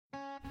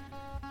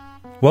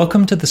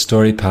Welcome to the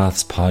Story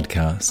Paths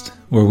podcast,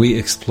 where we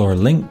explore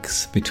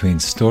links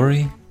between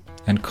story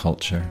and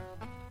culture.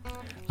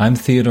 I'm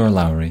Theodore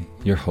Lowry,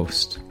 your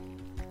host.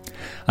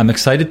 I'm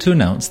excited to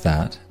announce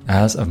that,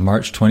 as of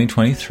March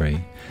 2023,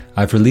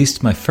 I've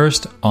released my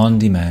first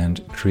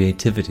on-demand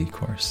creativity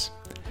course.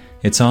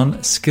 It's on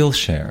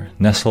Skillshare,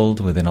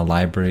 nestled within a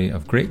library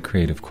of great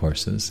creative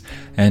courses,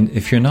 and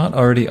if you're not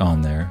already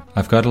on there,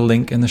 I've got a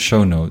link in the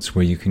show notes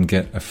where you can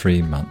get a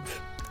free month.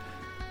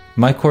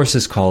 My course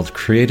is called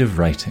Creative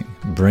Writing,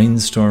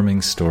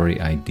 Brainstorming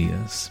Story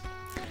Ideas.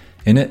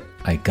 In it,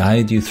 I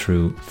guide you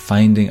through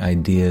finding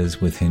ideas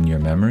within your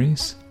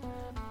memories,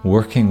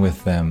 working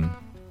with them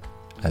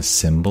as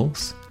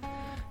symbols,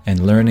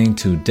 and learning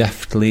to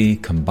deftly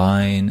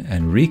combine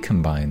and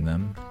recombine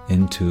them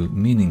into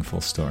meaningful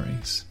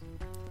stories.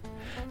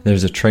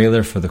 There's a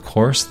trailer for the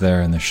course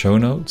there in the show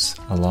notes,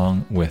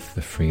 along with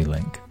the free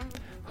link.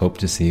 Hope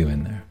to see you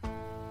in there.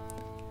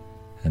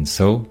 And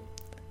so,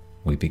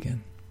 we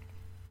begin.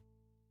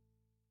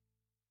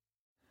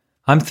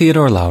 I'm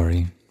Theodore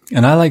Lowry,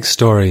 and I like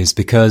stories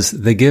because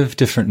they give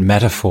different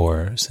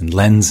metaphors and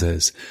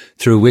lenses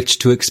through which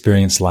to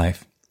experience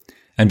life,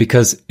 and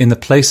because in the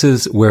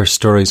places where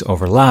stories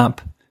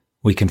overlap,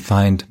 we can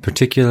find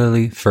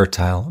particularly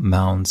fertile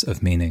mounds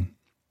of meaning.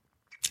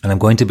 And I'm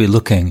going to be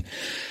looking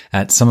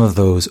at some of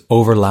those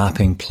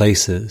overlapping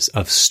places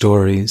of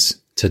stories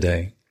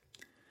today.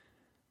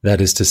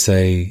 That is to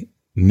say,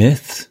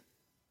 myth,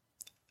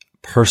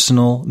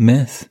 personal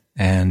myth,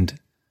 and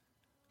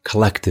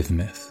collective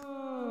myth.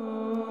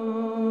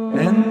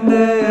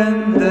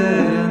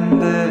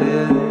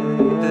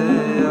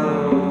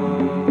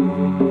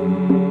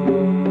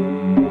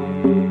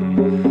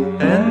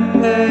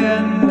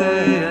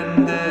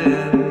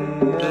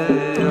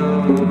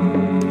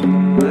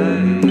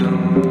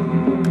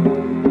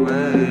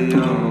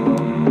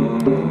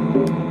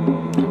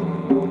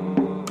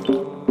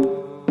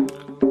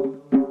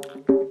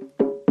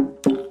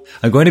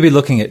 I'm going to be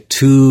looking at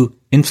two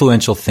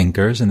influential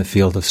thinkers in the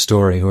field of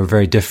story who are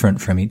very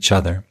different from each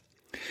other.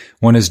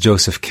 One is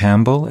Joseph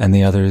Campbell and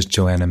the other is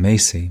Joanna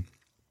Macy.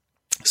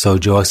 So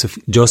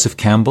Joseph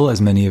Campbell,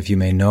 as many of you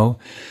may know,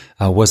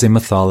 was a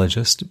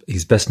mythologist.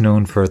 He's best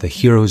known for the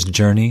hero's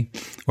journey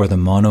or the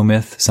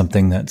monomyth,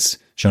 something that's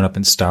shown up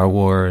in Star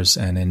Wars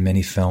and in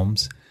many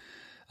films.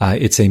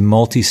 It's a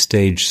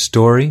multi-stage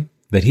story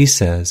that he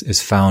says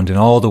is found in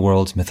all the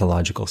world's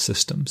mythological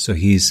systems. So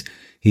he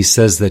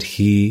says that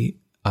he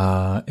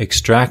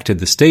extracted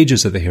the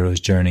stages of the hero's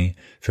journey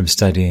from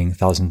studying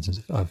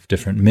thousands of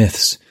different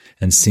myths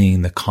and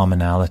seeing the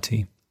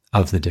commonality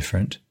of the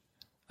different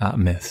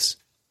myths.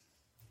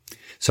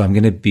 So I'm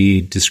going to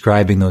be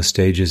describing those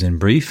stages in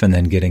brief and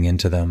then getting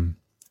into them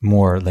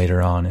more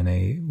later on in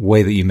a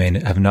way that you may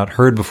have not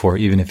heard before,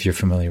 even if you're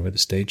familiar with the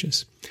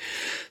stages.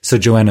 So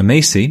Joanna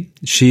Macy,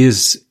 she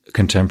is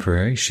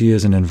contemporary. She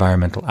is an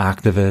environmental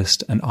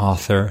activist, an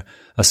author,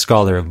 a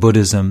scholar of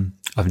Buddhism,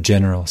 of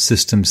general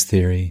systems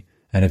theory,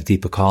 and of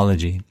deep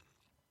ecology.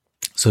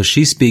 So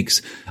she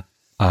speaks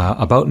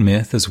about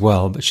myth as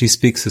well, but she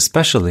speaks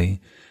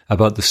especially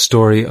about the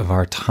story of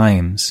our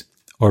times,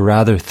 or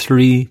rather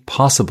three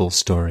possible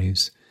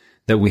stories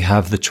that we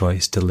have the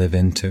choice to live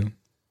into.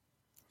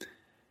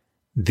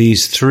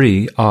 These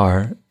three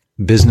are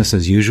business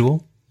as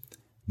usual,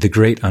 the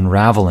great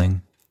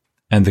unraveling,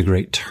 and the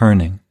great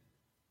turning.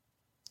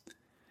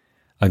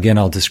 Again,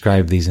 I'll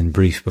describe these in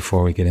brief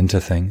before we get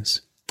into things.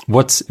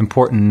 What's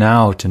important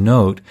now to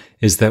note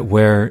is that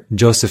where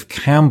Joseph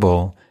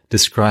Campbell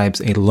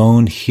describes a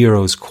lone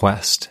hero's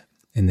quest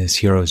in this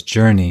hero's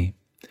journey,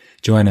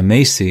 Joanna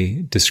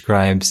Macy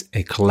describes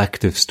a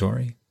collective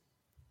story.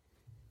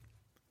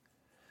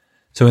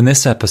 So in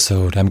this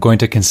episode, I'm going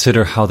to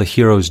consider how the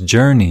hero's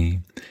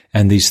journey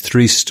and these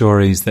three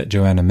stories that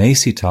Joanna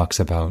Macy talks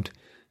about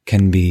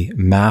can be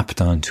mapped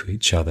onto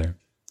each other,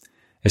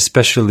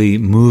 especially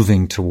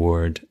moving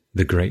toward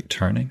the great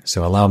turning.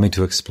 So allow me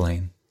to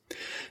explain.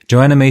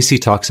 Joanna Macy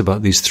talks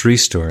about these three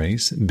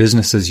stories,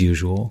 business as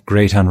usual,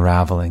 great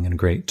unraveling, and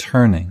great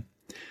turning.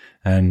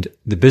 And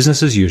the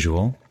business as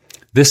usual,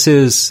 this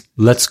is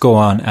let's go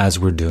on as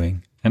we're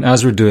doing. And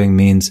as we're doing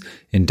means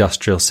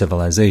industrial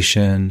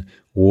civilization,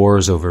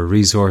 wars over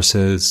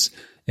resources,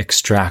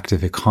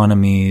 extractive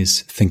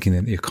economies, thinking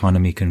that the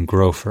economy can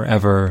grow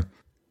forever,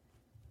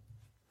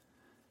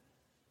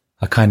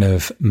 a kind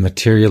of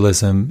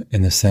materialism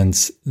in the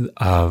sense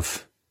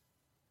of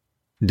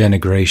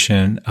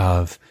denigration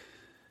of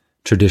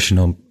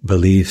traditional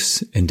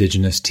beliefs,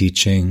 indigenous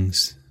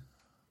teachings,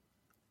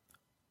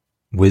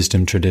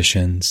 wisdom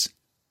traditions,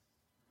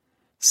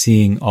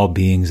 seeing all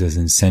beings as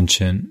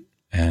insentient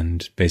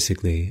and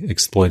basically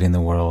exploiting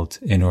the world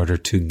in order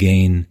to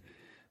gain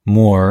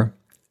more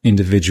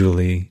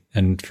individually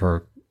and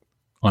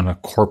on a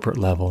corporate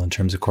level in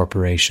terms of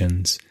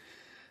corporations,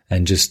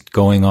 and just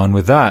going on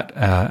with that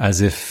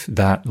as if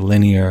that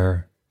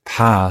linear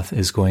path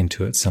is going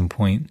to at some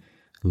point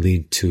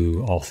lead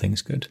to all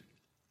things good.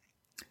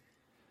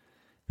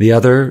 The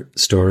other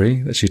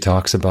story that she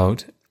talks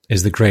about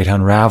is the great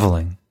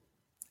unraveling.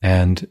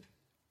 And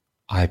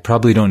I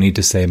probably don't need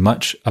to say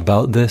much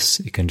about this.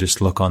 You can just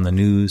look on the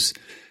news.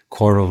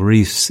 Coral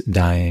reefs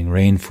dying,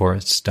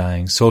 rainforests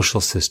dying, social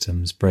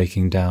systems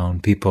breaking down,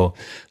 people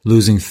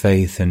losing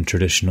faith in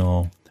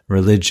traditional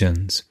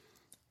religions,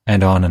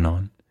 and on and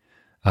on.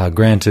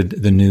 Granted,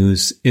 the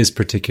news is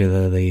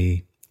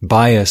particularly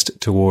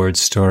biased towards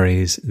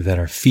stories that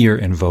are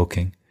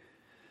fear-invoking.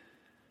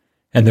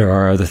 And there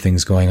are other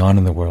things going on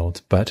in the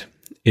world, but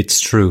it's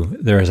true.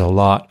 There is a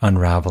lot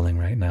unraveling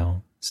right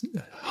now.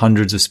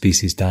 Hundreds of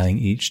species dying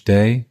each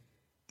day,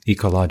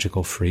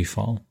 ecological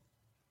freefall.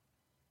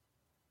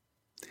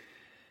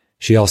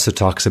 She also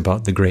talks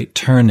about the great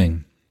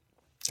turning.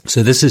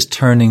 So this is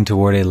turning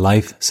toward a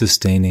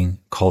life-sustaining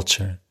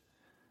culture,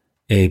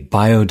 a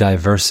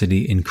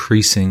biodiversity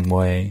increasing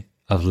way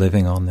of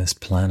living on this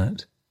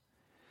planet,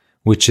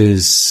 which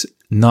is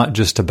not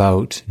just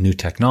about new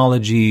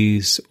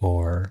technologies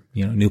or,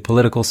 new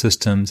political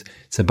systems.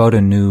 It's about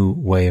a new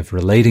way of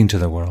relating to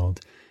the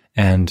world,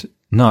 and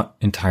not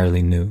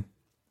entirely new,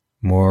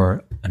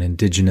 more an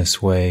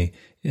indigenous way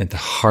at the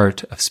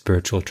heart of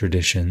spiritual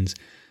traditions.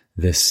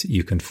 This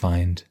you can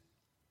find,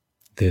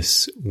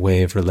 this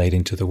way of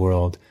relating to the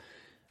world,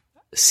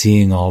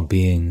 seeing all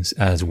beings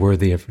as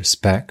worthy of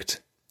respect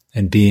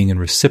and being in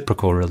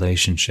reciprocal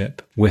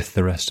relationship with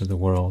the rest of the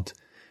world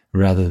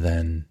rather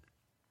than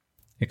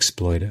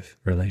exploitive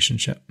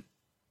relationship.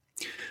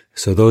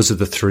 So those are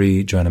the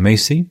three Joanna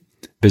Macy: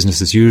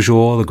 business as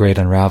usual, the great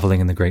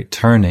unraveling, and the great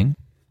turning.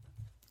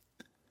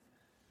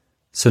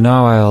 So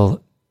now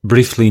I'll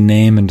briefly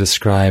name and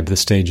describe the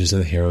stages of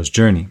the hero's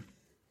journey.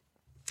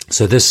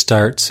 So this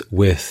starts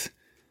with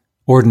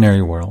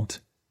ordinary world.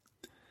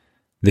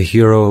 The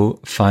hero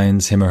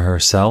finds him or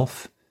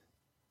herself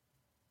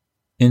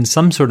in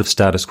some sort of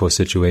status quo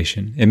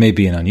situation. It may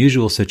be an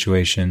unusual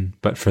situation,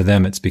 but for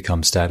them it's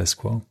become status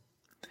quo.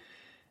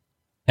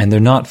 And they're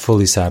not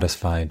fully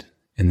satisfied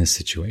in this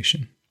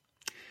situation.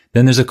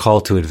 Then there's a call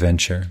to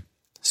adventure.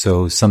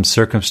 So some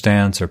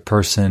circumstance or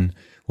person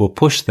will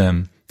push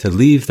them to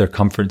leave their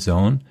comfort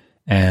zone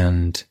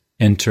and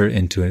enter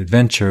into an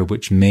adventure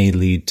which may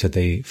lead to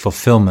the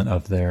fulfillment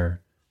of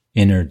their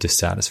inner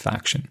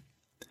dissatisfaction.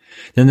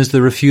 Then there's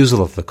the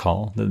refusal of the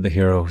call, that the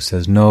hero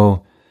says,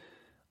 no,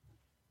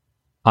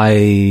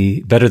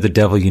 better the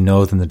devil you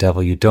know than the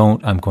devil you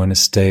don't. I'm going to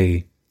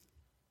stay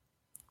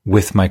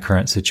with my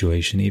current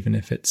situation, even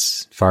if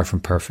it's far from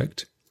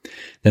perfect.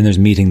 Then there's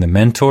meeting the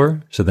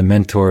mentor. So the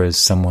mentor is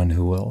someone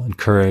who will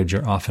encourage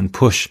or often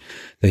push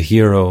the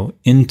hero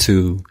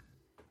into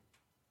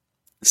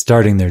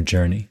starting their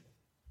journey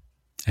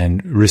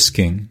and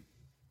risking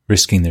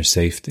their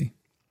safety.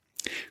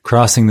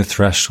 Crossing the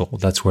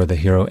threshold, that's where the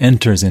hero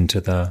enters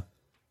into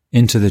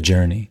the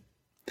journey.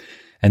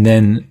 And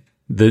then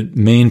the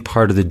main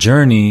part of the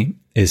journey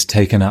is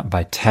taken up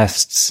by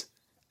tests,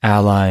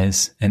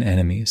 allies, and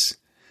enemies.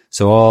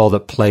 So all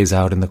that plays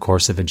out in the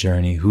course of a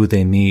journey, who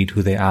they meet,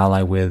 who they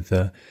ally with,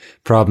 the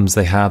problems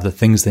they have, the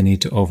things they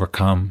need to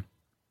overcome.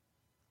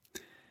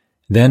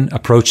 Then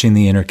approaching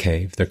the inner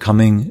cave. They're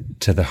coming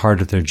to the heart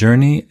of their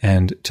journey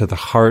and to the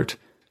heart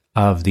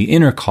of the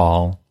inner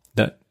call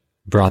that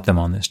brought them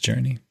on this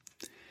journey.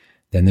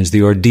 Then there's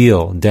the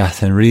ordeal,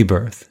 death and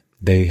rebirth.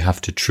 They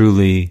have to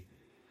truly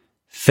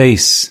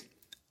face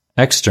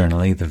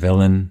externally the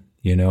villain,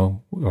 or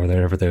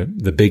whatever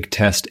the big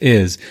test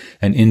is,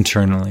 and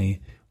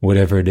internally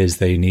whatever it is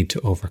they need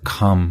to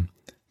overcome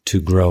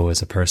to grow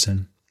as a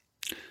person.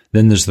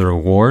 Then there's the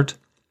reward,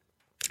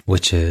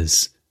 which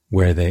is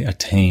where they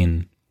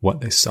attain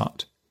what they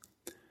sought.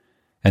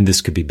 And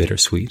this could be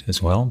bittersweet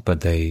as well,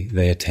 but they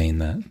attain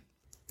that.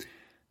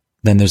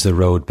 Then there's the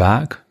road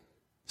back.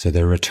 So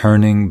they're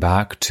returning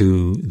back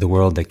to the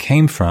world they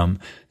came from.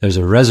 There's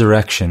a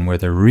resurrection where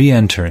they're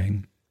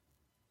re-entering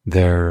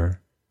their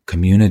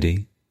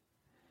community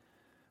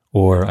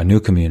or a new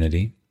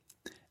community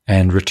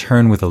and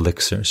return with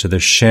elixir. So they're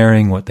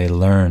sharing what they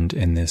learned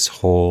in this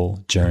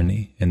whole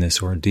journey, in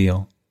this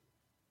ordeal.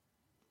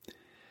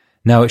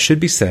 Now, it should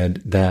be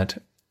said that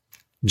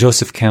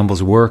Joseph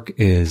Campbell's work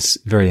is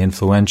very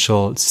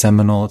influential, it's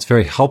seminal, it's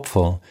very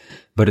helpful,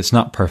 but it's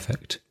not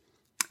perfect.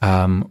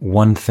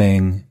 One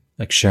thing,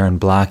 like Sharon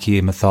Blackie,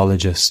 a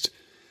mythologist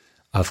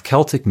of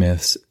Celtic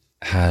myths,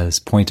 has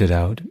pointed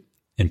out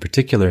in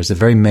particular, is a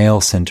very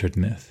male-centered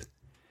myth.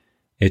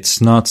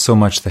 It's not so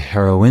much the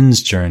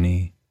heroine's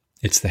journey,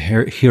 it's the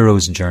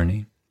hero's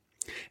journey.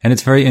 And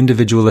it's very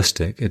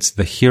individualistic. It's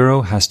the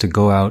hero has to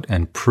go out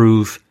and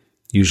prove,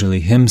 usually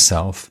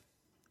himself,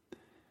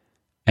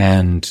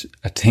 and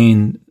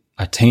attain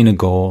a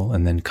goal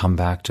and then come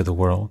back to the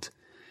world.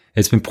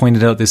 It's been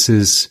pointed out this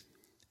is,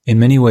 in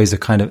many ways, a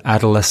kind of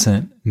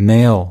adolescent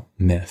male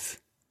myth,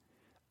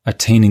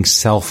 attaining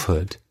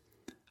selfhood,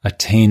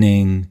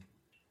 attaining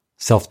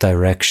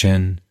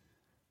self-direction,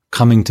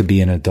 coming to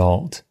be an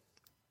adult.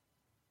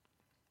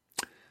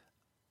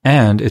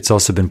 And it's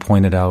also been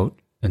pointed out,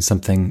 and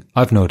something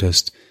I've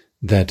noticed,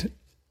 that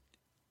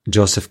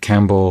Joseph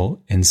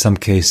Campbell, in some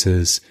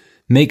cases,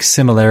 makes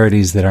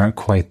similarities that aren't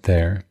quite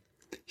there.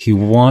 He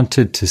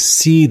wanted to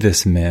see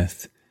this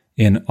myth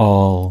in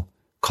all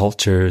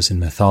cultures and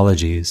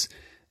mythologies.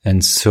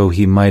 And so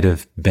he might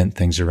have bent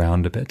things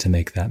around a bit to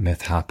make that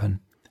myth happen.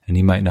 And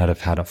he might not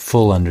have had a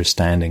full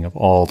understanding of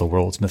all the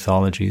world's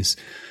mythologies,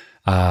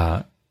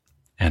 and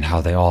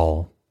how they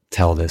all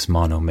tell this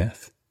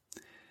monomyth.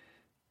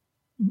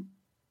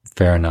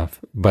 Fair enough.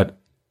 But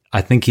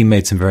I think he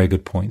made some very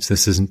good points.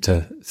 This isn't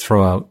to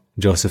throw out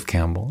Joseph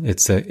Campbell.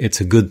 It's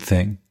a good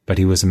thing, but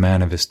he was a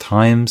man of his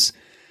times.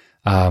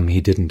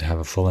 He didn't have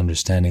a full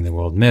understanding of the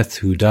world myth.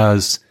 Who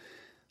does?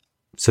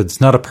 So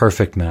it's not a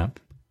perfect map.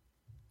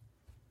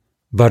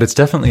 But it's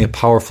definitely a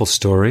powerful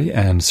story,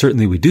 and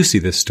certainly we do see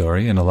this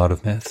story in a lot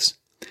of myths.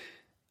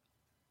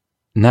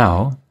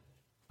 Now,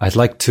 I'd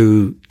like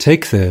to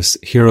take this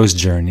hero's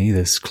journey,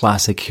 this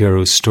classic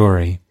hero's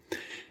story,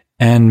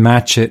 and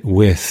match it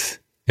with,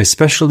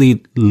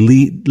 especially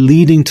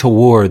leading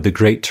toward the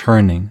great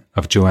turning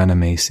of Joanna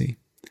Macy.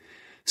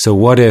 So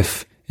what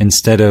if,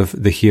 instead of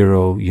the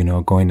hero,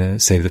 going to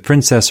save the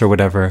princess or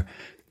whatever,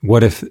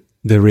 what if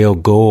the real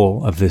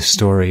goal of this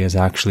story is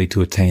actually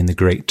to attain the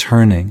great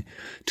turning,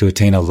 to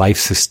attain a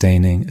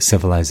life-sustaining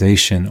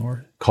civilization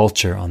or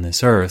culture on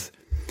this earth?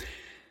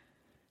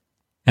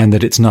 And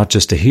that it's not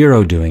just a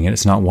hero doing it,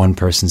 it's not one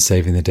person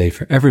saving the day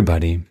for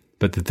everybody,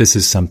 but that this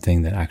is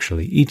something that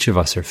actually each of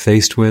us are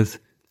faced with,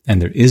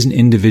 and there is an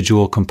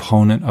individual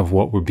component of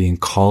what we're being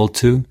called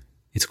to.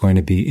 It's going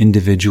to be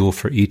individual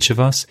for each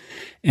of us,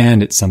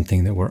 and it's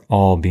something that we're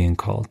all being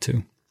called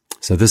to.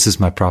 So this is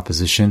my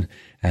proposition,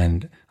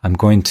 and I'm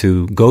going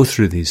to go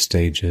through these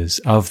stages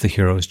of the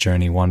hero's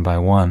journey one by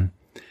one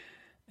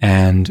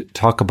and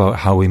talk about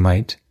how we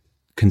might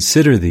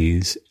consider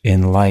these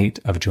in light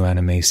of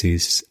Joanna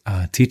Macy's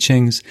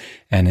teachings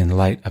and in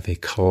light of a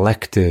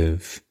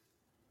collective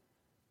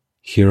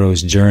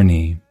hero's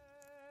journey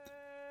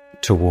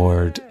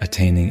toward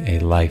attaining a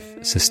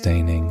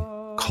life-sustaining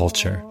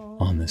culture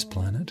on this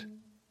planet.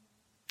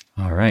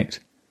 All right.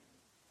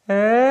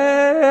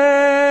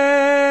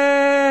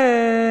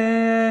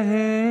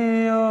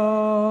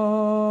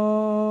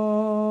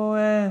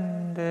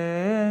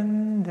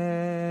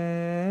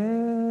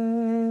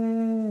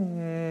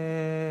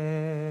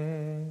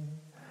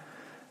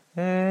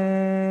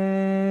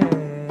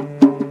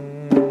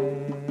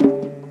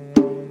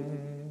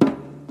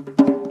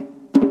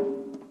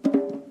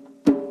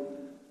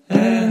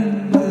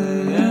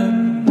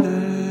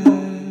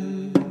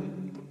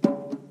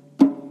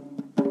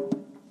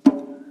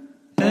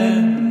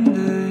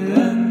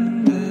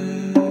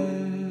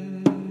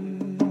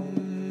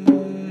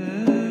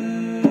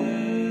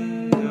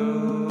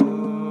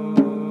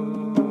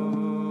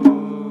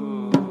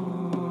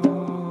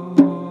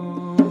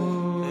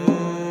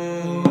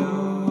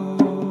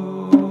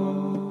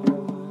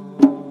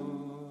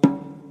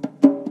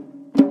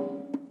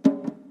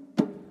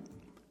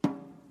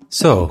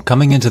 So,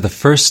 coming into the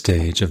first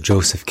stage of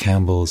Joseph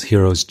Campbell's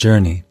hero's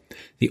journey,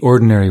 the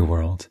ordinary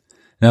world.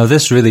 Now,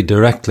 this really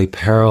directly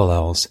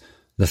parallels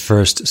the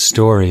first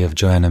story of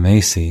Joanna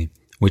Macy,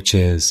 which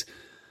is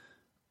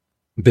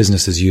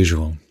business as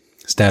usual,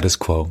 status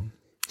quo.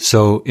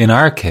 So, in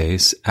our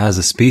case, as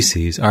a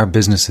species, our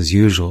business as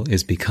usual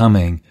is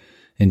becoming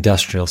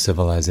industrial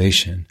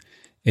civilization.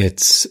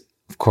 It's,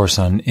 of course,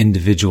 on an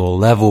individual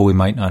level, we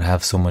might not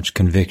have so much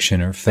conviction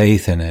or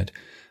faith in it,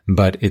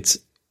 but it's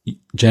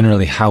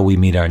generally how we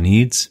meet our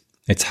needs.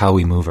 It's how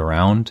we move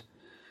around.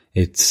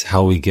 It's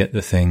how we get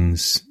the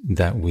things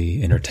that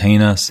we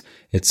entertain us.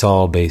 It's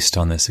all based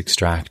on this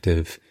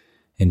extractive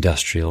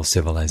industrial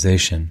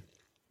civilization.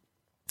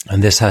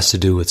 And this has to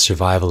do with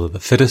survival of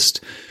the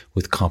fittest,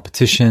 with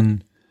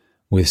competition,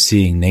 with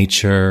seeing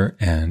nature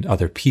and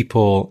other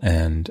people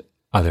and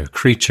other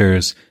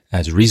creatures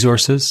as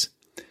resources.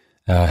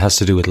 It has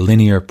to do with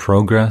linear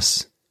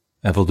progress,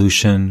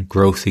 evolution,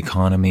 growth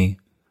economy,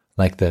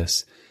 like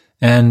this.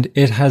 And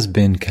it has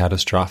been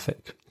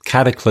catastrophic,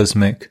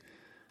 cataclysmic,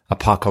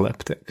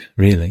 apocalyptic,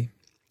 really.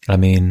 I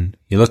mean,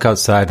 you look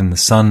outside and the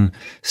sun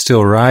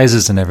still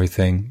rises and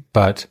everything,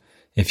 but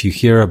if you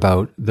hear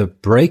about the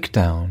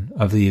breakdown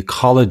of the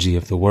ecology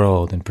of the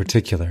world in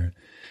particular,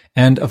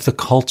 and of the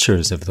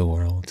cultures of the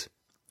world,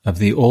 of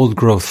the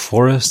old-growth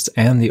forests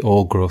and the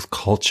old-growth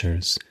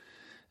cultures,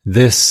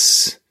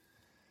 this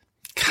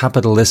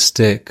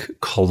capitalistic,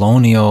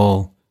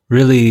 colonial,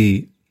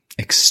 really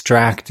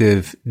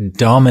extractive,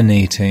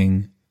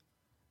 dominating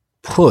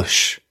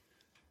push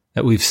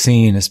that we've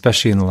seen,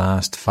 especially in the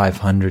last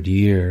 500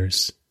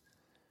 years,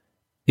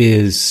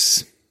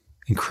 is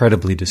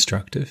incredibly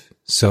destructive.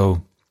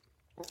 So,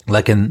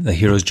 like in the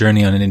hero's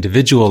journey on an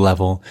individual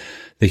level,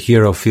 the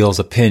hero feels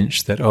a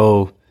pinch that,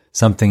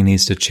 something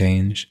needs to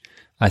change.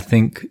 I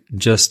think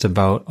just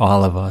about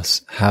all of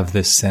us have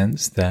this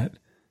sense that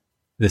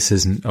this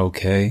isn't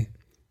okay.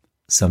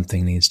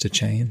 Something needs to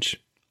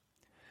change.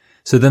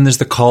 So then there's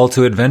the call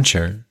to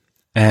adventure.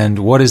 And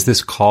what is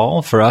this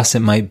call? For us, it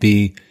might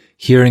be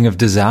hearing of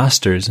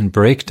disasters and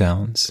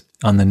breakdowns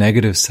on the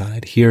negative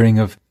side, hearing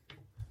of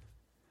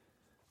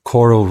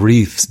coral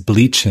reefs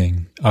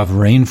bleaching, of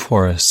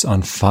rainforests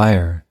on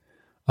fire,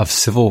 of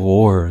civil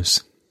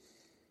wars,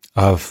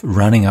 of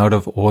running out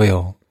of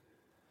oil,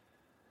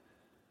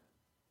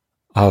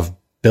 of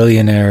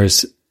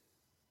billionaires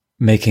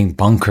making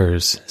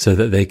bunkers so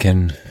that they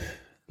can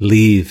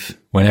leave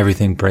when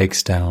everything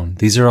breaks down.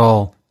 These are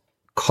all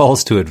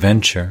calls to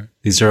adventure.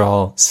 These are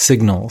all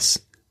signals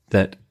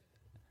that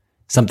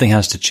something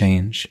has to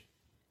change,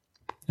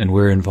 and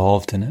we're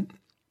involved in it.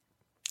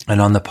 And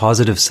on the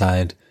positive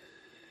side,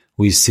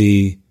 we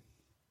see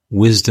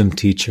wisdom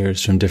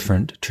teachers from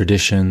different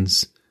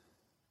traditions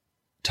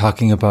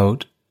talking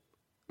about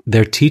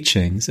their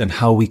teachings and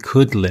how we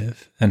could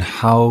live and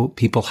how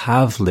people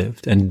have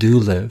lived and do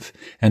live,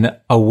 and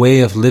a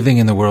way of living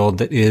in the world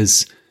that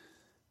is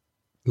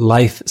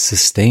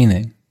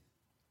life-sustaining.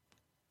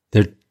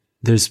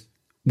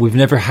 We've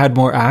never had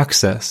more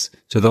access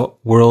to the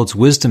world's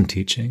wisdom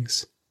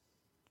teachings.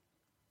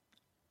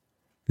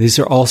 These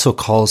are also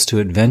calls to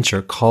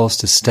adventure, calls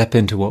to step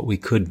into what we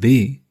could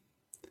be.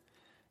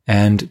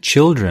 And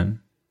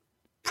children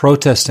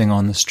protesting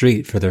on the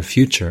street for their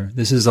future,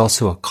 this is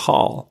also a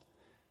call.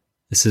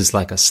 This is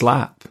like a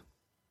slap.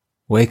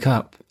 Wake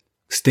up.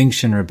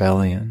 Extinction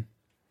Rebellion.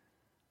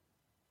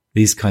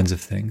 These kinds of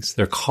things.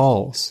 They're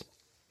calls.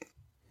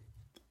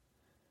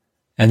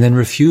 And then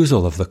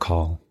refusal of the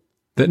call.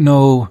 That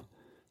no,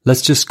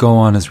 let's just go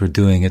on as we're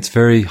doing. It's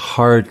very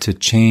hard to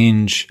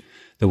change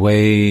the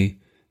way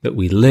that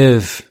we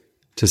live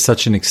to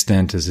such an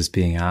extent as is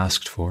being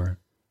asked for.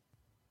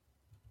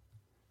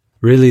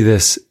 Really,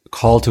 this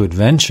call to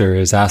adventure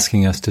is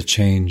asking us to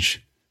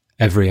change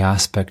every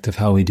aspect of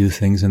how we do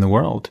things in the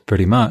world,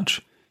 pretty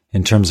much,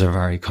 in terms of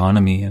our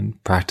economy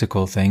and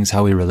practical things,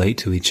 how we relate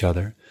to each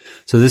other.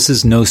 So this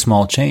is no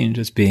small change.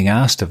 It's being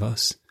asked of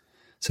us.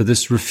 So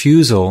this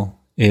refusal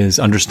is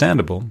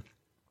understandable.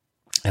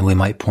 And we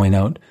might point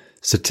out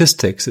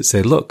statistics that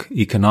say, look,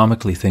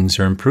 economically things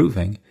are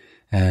improving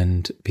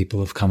and people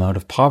have come out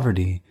of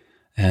poverty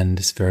and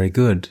it's very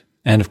good.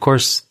 And of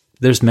course,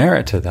 there's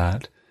merit to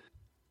that.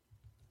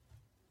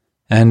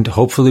 And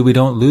hopefully we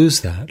don't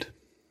lose that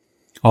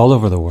all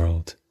over the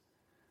world.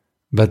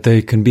 But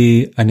there can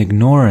be an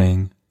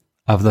ignoring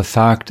of the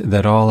fact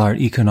that all our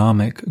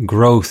economic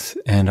growth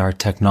and our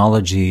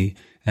technology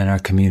and our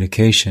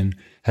communication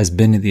has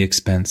been at the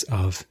expense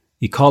of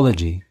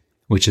ecology,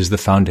 which is the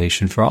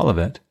foundation for all of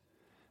it.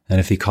 And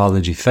if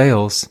ecology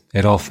fails,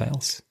 it all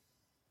fails.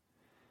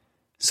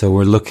 So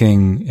we're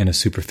looking in a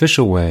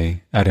superficial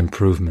way at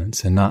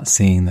improvements and not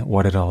seeing that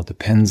what it all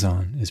depends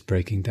on is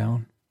breaking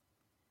down.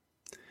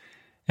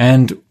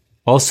 And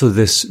also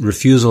this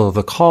refusal of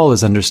the call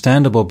is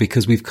understandable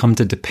because we've come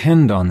to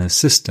depend on this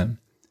system.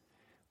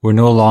 We're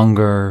no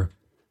longer,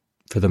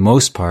 for the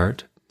most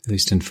part, at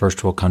least in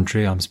first world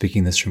country, I'm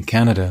speaking this from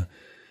Canada,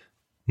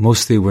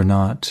 mostly we're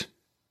not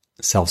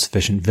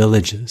self-sufficient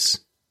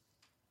villages.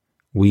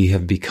 We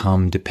have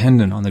become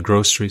dependent on the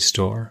grocery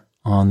store,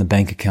 on the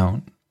bank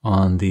account,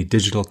 on the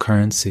digital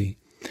currency,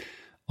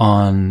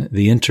 on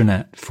the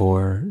internet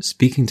for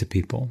speaking to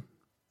people.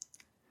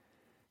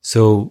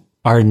 So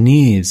our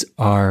needs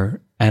and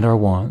our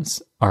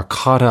wants are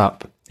caught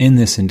up in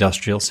this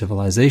industrial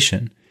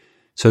civilization.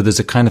 So there's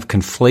a kind of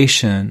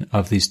conflation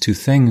of these two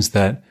things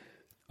that,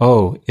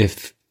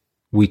 if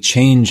we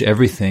change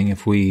everything,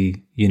 if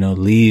we,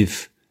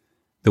 leave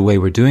the way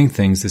we're doing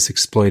things, this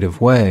exploitive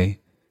way,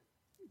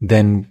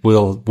 then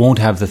won't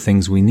have the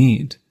things we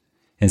need.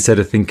 Instead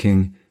of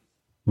thinking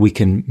we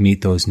can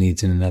meet those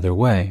needs in another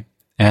way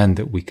and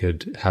that we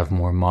could have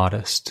more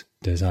modest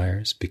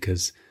desires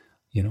because,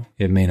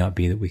 it may not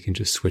be that we can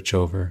just switch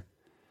over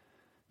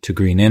to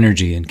green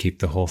energy and keep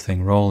the whole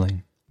thing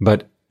rolling.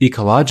 But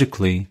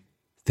ecologically,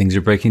 things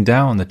are breaking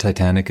down. The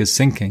Titanic is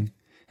sinking.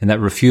 And that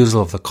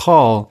refusal of the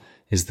call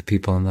is the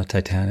people in the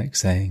Titanic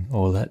saying,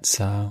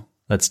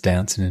 let's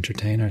dance and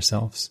entertain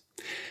ourselves,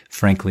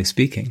 frankly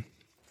speaking.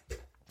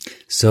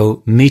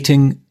 So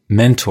meeting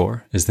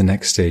mentor is the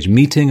next stage,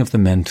 meeting of the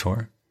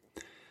mentor.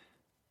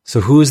 So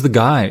who is the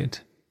guide?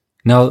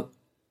 Now,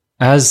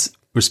 as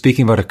we're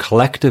speaking about a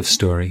collective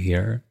story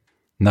here,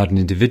 not an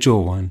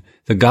individual one,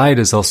 the guide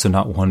is also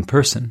not one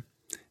person.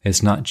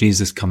 It's not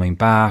Jesus coming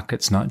back.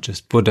 It's not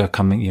just Buddha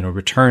coming,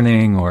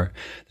 returning, or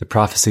the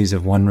prophecies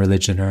of one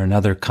religion or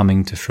another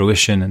coming to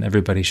fruition and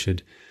everybody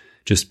should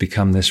just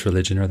become this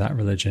religion or that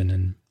religion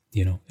and,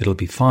 it'll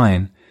be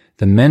fine.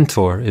 The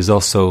mentor is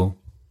also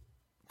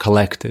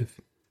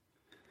collective,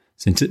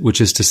 which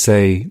is to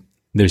say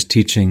there's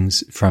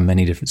teachings from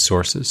many different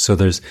sources. So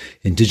there's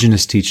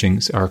indigenous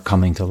teachings are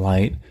coming to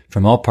light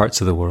from all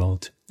parts of the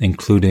world,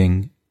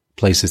 including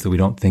places that we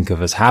don't think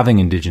of as having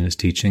indigenous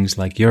teachings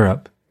like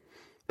Europe,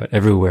 but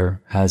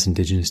everywhere has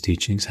indigenous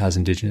teachings, has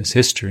indigenous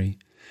history.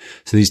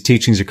 So these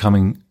teachings are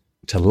coming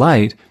to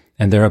light,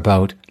 and they're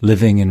about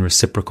living in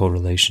reciprocal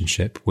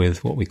relationship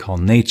with what we call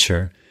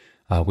nature,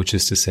 which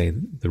is to say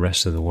the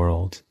rest of the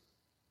world.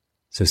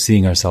 So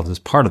seeing ourselves as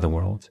part of the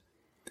world.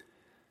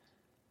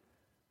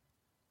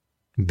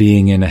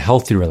 Being in a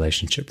healthy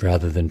relationship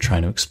rather than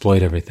trying to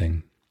exploit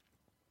everything.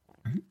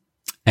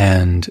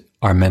 And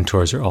our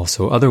mentors are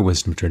also other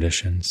wisdom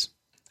traditions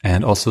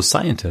and also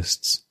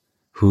scientists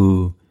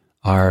who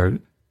are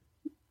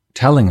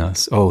telling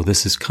us,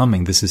 this is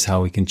coming, this is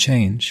how we can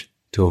change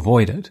to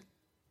avoid it.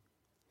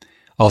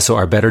 Also,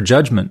 our better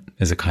judgment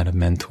is a kind of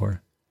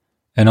mentor.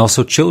 And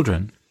also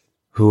children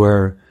who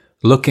are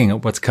looking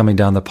at what's coming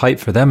down the pipe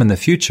for them in the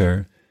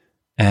future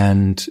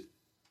and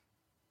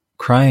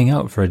crying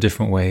out for a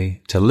different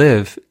way to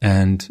live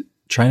and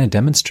trying to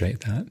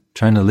demonstrate that,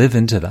 trying to live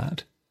into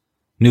that.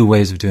 New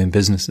ways of doing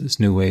businesses,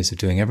 new ways of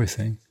doing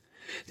everything.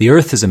 The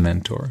earth is a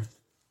mentor.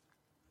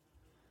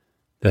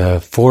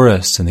 The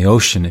forests and the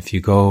ocean, if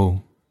you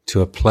go to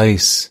a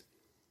place,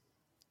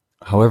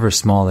 however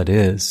small it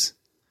is,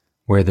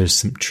 where there's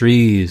some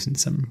trees and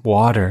some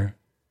water,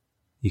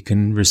 you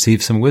can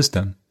receive some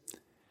wisdom.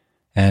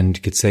 And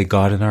you could say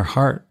God in our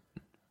heart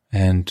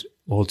and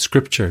old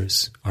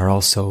scriptures are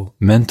also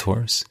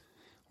mentors.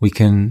 We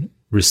can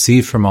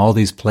receive from all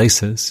these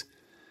places,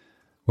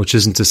 which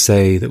isn't to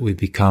say that we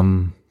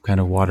become kind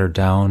of watered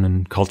down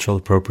and cultural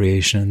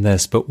appropriation and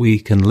this, but we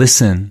can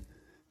listen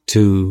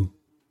to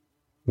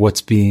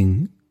what's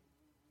being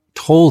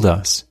told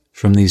us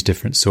from these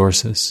different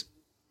sources,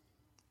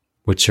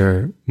 which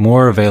are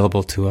more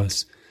available to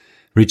us,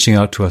 reaching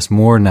out to us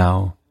more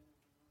now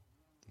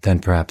than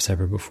perhaps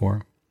ever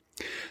before.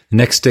 The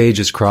next stage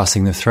is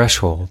crossing the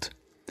threshold.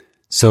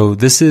 So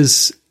this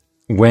is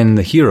when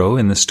the hero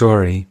in the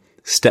story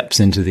steps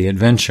into the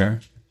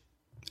adventure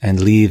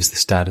and leaves the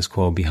status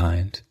quo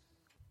behind.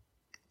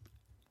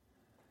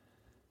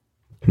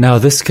 Now,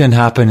 this can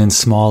happen in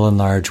small and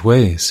large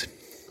ways.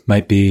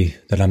 Might be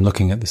that I'm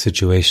looking at the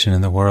situation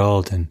in the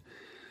world and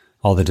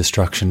all the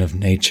destruction of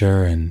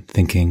nature and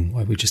thinking,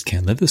 well, we just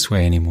can't live this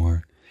way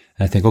anymore.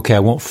 And I think, okay, I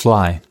won't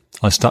fly.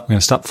 I'm going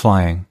to stop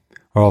flying,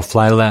 or I'll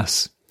fly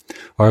less,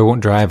 or I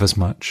won't drive as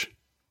much.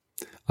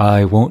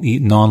 I won't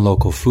eat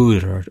non-local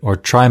food or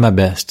try my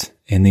best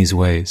in these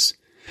ways.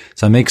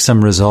 So I make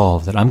some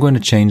resolve that I'm going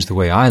to change the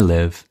way I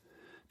live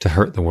to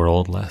hurt the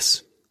world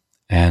less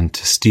and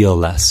to steal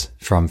less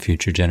from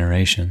future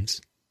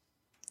generations.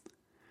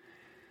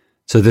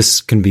 So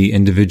this can be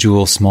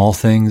individual small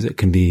things. It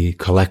can be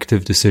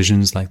collective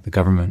decisions, like the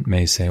government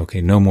may say,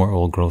 okay, no more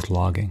old growth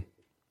logging.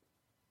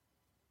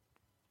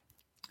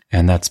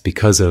 And that's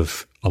because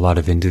of a lot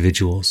of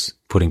individuals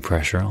putting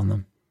pressure on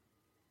them.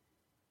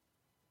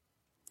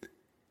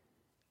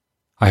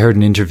 I heard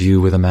an interview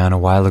with a man a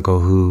while ago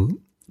who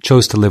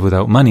chose to live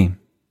without money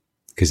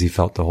because he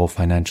felt the whole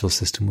financial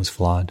system was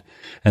flawed.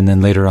 And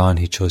then later on,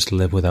 he chose to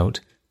live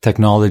without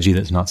technology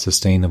that's not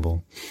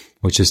sustainable,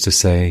 which is to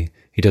say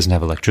he doesn't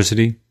have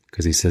electricity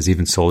because he says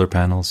even solar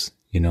panels,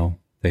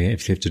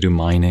 if you have to do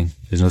mining,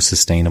 there's no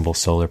sustainable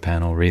solar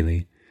panel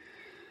really.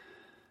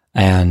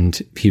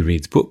 And he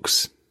reads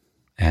books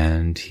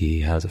and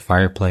he has a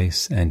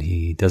fireplace and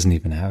he doesn't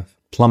even have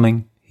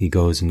plumbing. He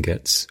goes and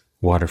gets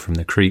water from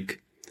the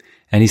creek.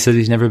 And he says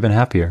he's never been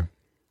happier.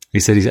 He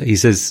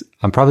says,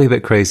 I'm probably a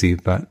bit crazy,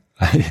 but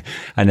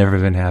I've never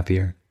been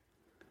happier.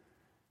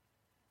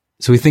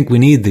 So we think we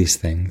need these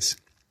things.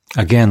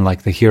 Again,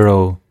 like the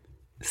hero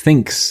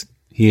thinks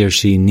he or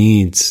she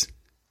needs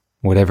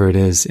whatever it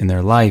is in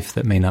their life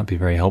that may not be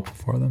very helpful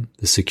for them,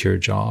 the secure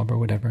job or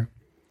whatever.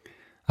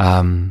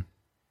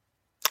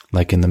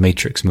 Like in the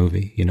Matrix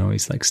movie,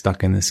 he's like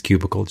stuck in this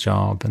cubicle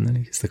job and then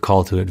he's the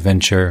call to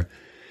adventure.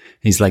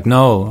 He's like,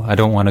 no, I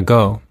don't want to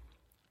go.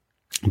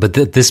 But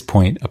at this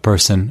point, a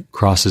person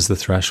crosses the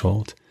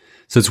threshold.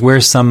 So it's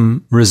where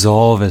some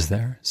resolve is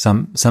there,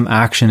 some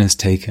action is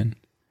taken,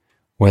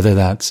 whether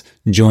that's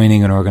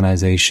joining an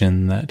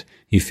organization that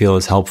you feel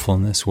is helpful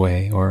in this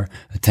way, or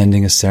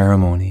attending a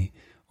ceremony,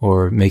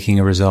 or making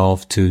a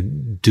resolve to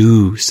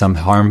do some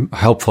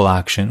helpful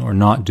action or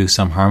not do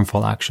some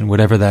harmful action,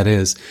 whatever that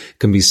is. It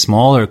can be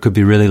small or it could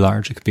be really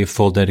large. It could be a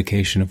full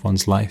dedication of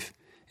one's life.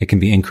 It can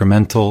be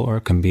incremental or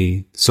it can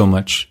be so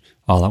much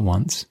all at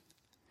once.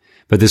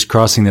 But this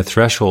crossing the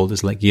threshold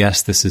is like,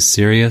 yes, this is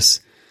serious.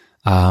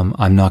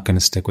 I'm not going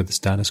to stick with the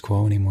status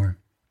quo anymore.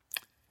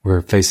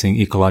 We're facing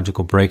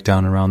ecological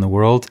breakdown around the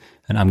world,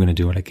 and I'm going to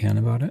do what I can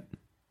about it,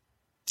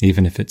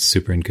 even if it's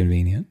super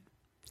inconvenient.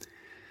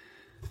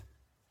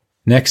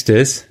 Next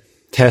is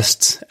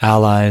tests,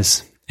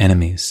 allies,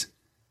 enemies.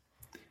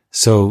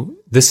 So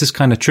this is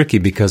kind of tricky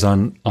because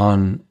on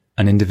an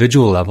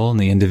individual level, in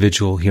the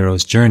individual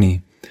hero's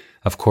journey,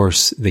 of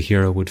course, the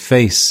hero would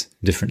face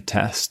different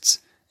tests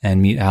and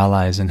meet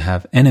allies and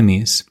have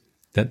enemies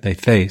that they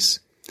face.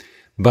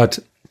 But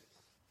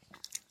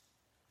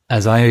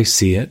as I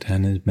see it,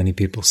 and as many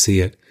people see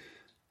it,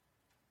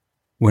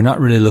 we're not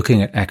really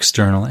looking at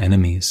external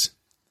enemies,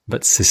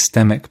 but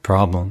systemic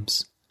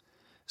problems.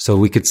 So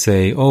we could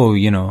say, what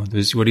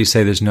do you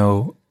say? There's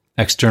no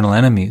external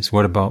enemies.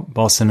 What about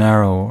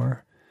Bolsonaro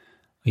or,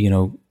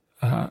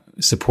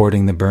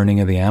 supporting the burning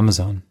of the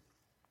Amazon?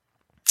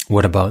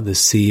 What about the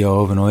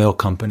CEO of an oil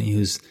company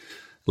who's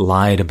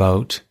lied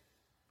about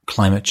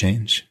climate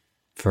change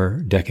for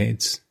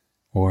decades,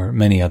 or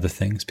many other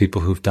things,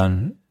 people who've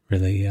done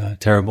really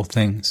terrible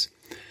things?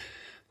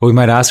 But we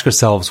might ask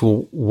ourselves,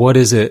 well, what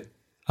is it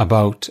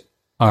about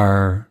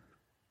our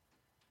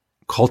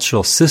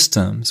cultural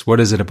systems? What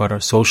is it about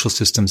our social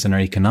systems and our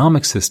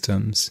economic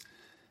systems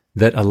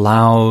that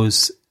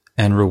allows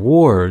and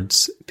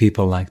rewards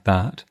people like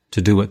that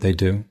to do what they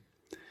do?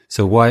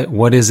 So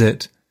what is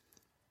it?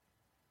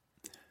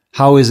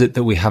 How is it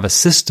that we have a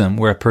system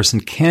where a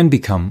person can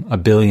become a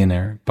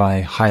billionaire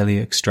by highly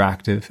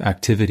extractive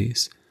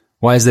activities?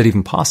 Why is that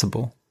even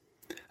possible?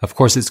 Of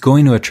course, it's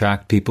going to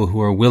attract people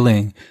who are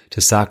willing to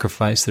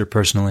sacrifice their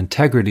personal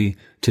integrity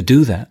to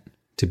do that,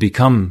 to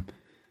become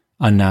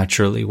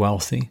unnaturally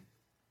wealthy.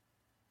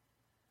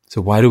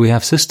 So why do we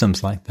have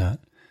systems like that?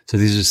 So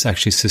these are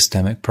actually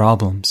systemic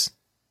problems.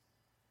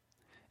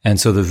 And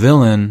so the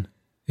villain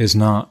is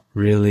not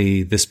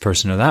really this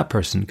person or that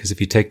person, because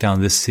if you take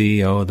down this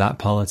CEO, that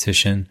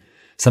politician,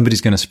 somebody's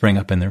going to spring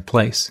up in their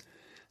place.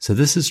 So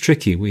this is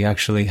tricky. We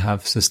actually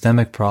have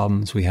systemic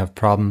problems. We have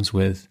problems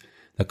with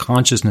the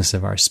consciousness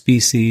of our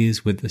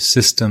species, with the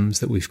systems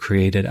that we've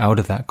created out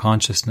of that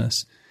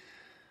consciousness.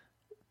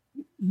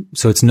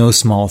 So it's no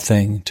small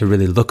thing to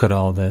really look at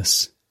all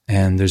this,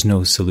 and there's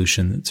no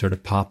solution that sort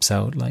of pops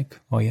out like,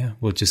 oh yeah,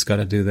 we'll just got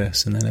to do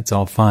this and then it's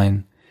all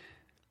fine.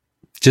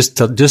 Just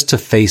to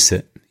face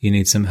it, you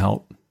need some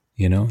help.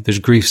 There's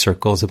grief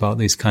circles about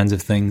these kinds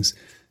of things,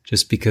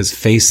 just because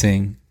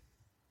facing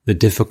the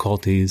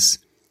difficulties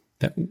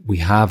that we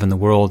have in the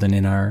world and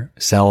in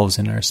ourselves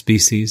and our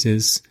species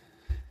is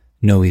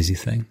no easy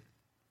thing.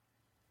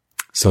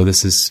 So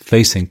this is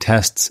facing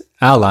tests,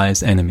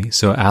 allies, enemies.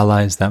 So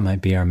allies, that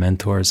might be our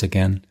mentors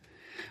again,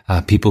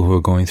 people who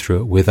are going through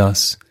it with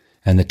us.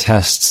 And the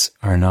tests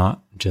are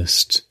not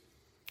just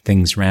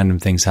random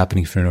things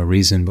happening for no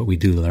reason, but we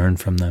do learn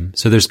from them.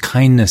 So there's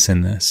kindness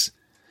in this,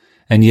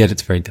 and yet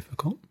it's very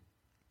difficult.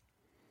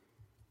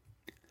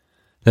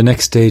 The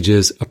next stage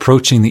is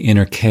approaching the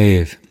inner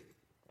cave.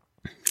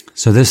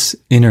 So this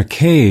inner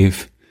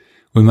cave,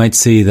 we might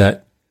see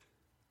that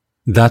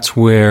that's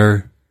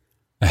where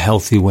a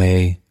healthy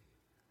way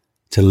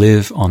to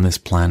live on this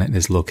planet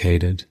is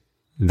located.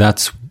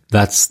 That's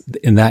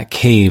in that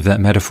cave,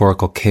 that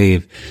metaphorical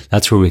cave,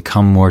 that's where we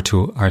come more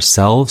to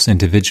ourselves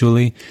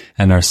individually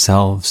and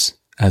ourselves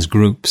as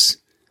groups.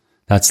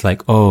 That's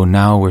like, oh,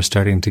 now we're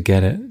starting to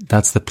get it.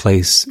 That's the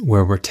place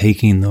where we're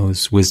taking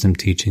those wisdom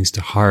teachings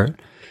to heart,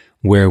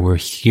 where we're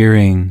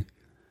hearing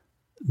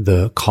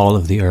the call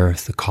of the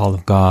earth, the call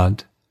of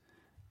God,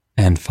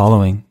 and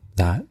following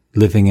that,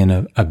 living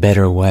in a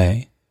better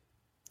way.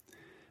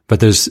 But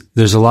there's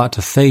a lot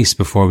to face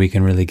before we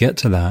can really get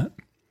to that.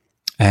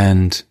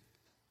 And,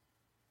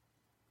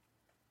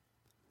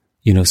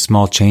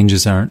 small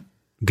changes aren't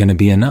going to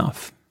be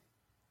enough.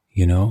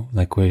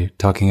 Like we're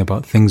talking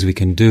about things we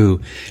can do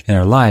in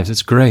our lives.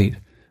 It's great,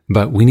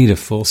 but we need a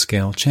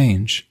full-scale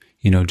change.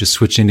 Just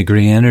switching to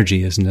green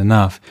energy isn't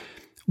enough.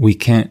 We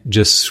can't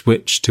just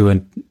switch to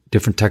a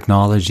different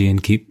technology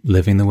and keep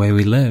living the way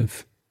we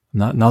live.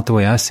 Not the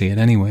way I see it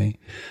anyway.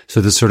 So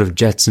the sort of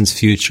Jetsons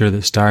future,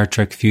 the Star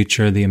Trek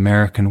future, the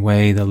American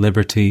way, the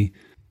liberty,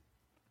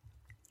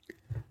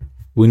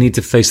 we need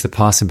to face the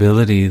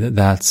possibility that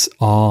that's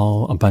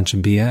all a bunch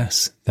of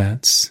BS.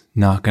 That's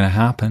not going to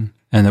happen.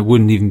 And that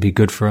wouldn't even be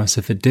good for us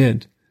if it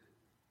did.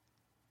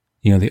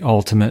 The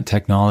ultimate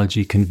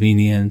technology,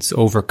 convenience,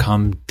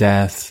 overcome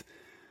death,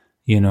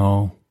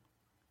 any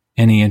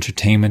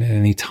entertainment at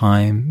any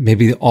time.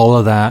 Maybe all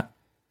of that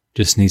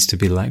just needs to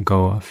be let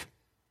go of.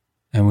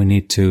 And we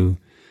need to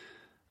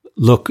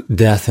look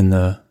death in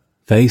the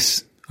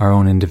face, our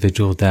own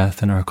individual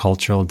death and our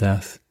cultural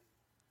death,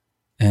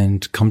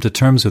 and come to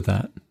terms with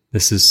that.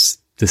 This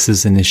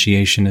is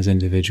initiation as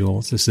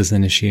individuals. This is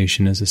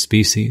initiation as a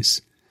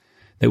species,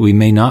 that we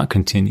may not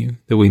continue,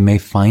 that we may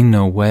find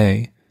no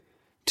way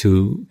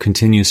to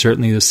continue,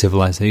 certainly the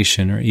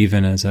civilization or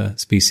even as a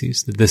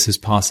species, that this is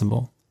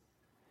possible.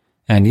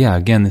 And yeah,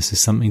 again, this is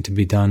something to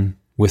be done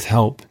with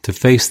help, to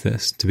face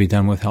this, to be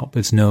done with help.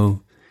 It's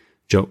no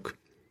joke.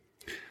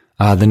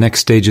 The next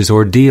stage is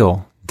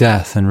ordeal,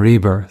 death and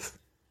rebirth.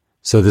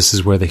 So this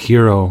is where the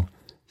hero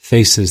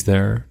faces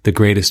the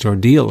greatest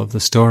ordeal of the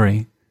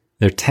story.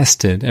 They're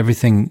tested.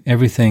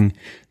 Everything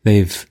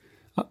they've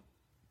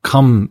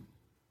come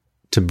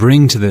to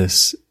bring to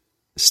this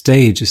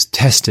stage is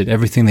tested.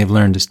 Everything they've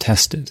learned is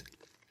tested.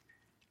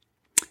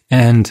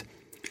 And,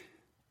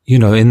 in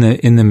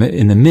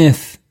the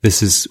myth,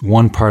 this is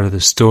one part of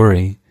the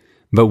story,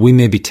 but we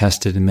may be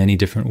tested in many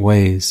different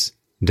ways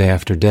day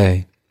after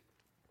day.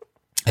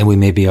 And we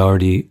may be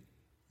already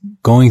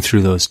going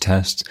through those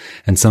tests,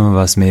 and some of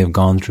us may have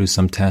gone through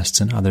some tests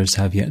and others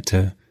have yet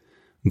to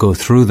go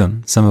through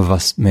them. Some of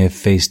us may have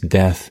faced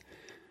death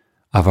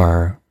of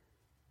our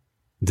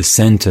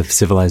descent of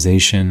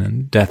civilization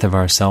and death of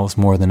ourselves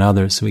more than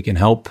others, so we can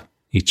help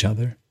each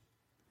other.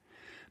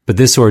 But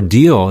this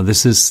ordeal,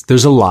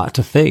 there's a lot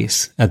to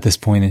face at this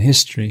point in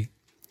history.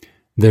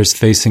 There's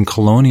facing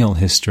colonial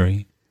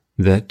history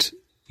that,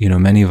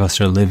 many of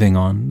us are living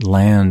on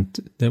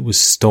land that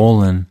was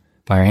stolen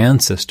by our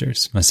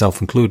ancestors,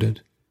 myself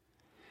included.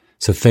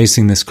 So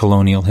facing this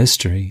colonial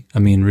history,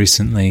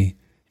 recently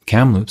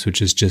Kamloops,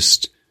 which is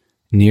just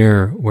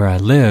near where I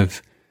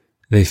live,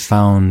 they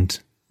found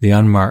the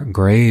unmarked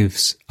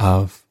graves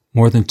of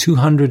more than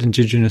 200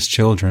 Indigenous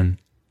children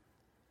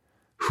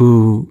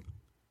who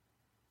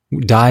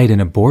died in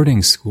a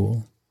boarding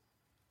school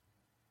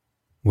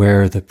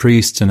where the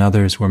priests and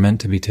others were meant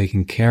to be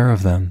taking care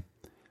of them,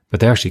 but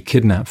they're actually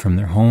kidnapped from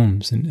their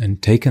homes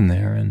and taken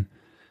there, and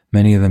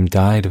many of them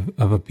died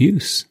of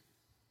abuse.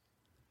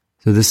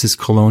 So this is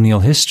colonial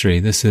history.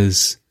 This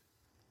is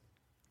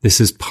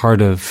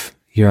part of,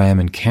 here I am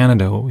in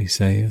Canada, what we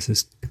say, this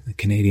is the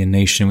Canadian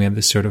nation. We have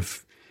this sort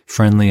of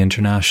friendly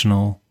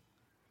international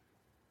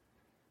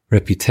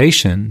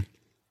reputation,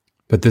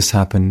 but this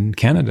happened in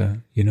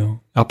Canada,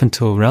 up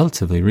until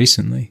relatively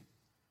recently.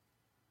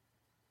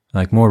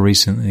 Like more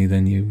recently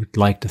than you would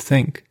like to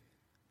think.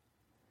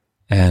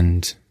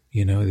 And, the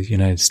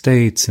United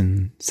States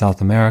and South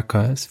America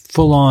is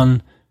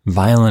full-on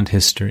violent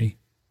history.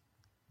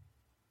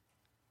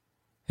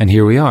 And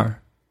here we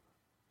are,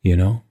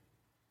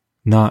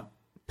 not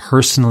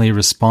personally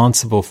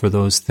responsible for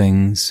those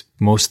things.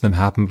 Most of them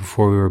happened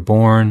before we were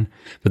born,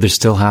 but they're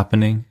still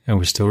happening and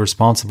we're still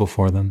responsible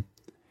for them.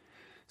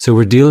 So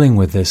we're dealing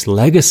with this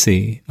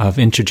legacy of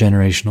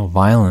intergenerational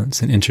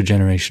violence and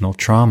intergenerational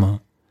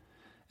trauma.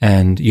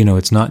 And,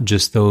 it's not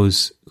just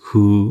those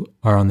who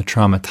are on the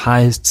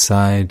traumatized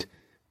side,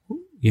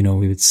 we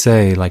would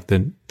say, like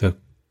the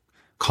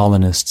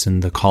colonists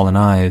and the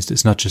colonized.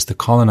 It's not just the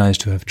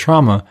colonized who have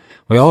trauma.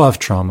 We all have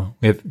trauma.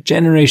 We have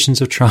generations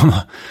of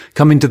trauma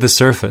coming to the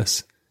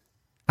surface,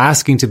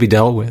 asking to be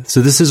dealt with. So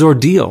this is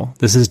ordeal.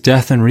 This is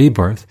death and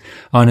rebirth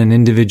on an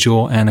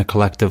individual and a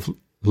collective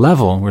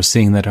level. We're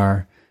seeing that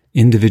our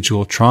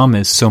individual trauma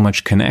is so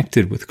much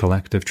connected with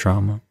collective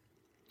trauma.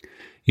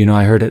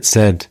 I heard it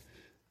said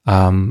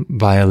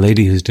by a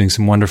lady who's doing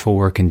some wonderful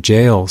work in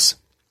jails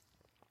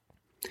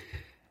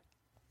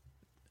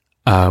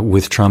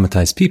with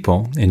traumatized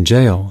people in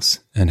jails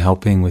and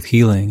helping with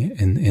healing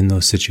in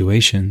those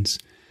situations.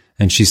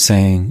 And she's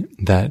saying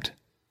that,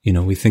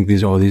 we think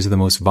these are the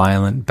most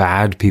violent,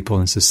 bad people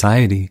in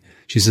society.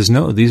 She says,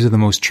 no, these are the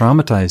most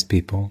traumatized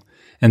people.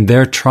 And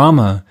their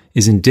trauma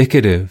is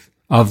indicative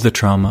of the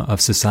trauma of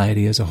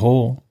society as a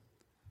whole.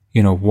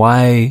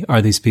 Why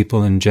are these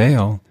people in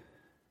jail?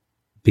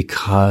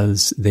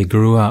 Because they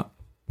grew up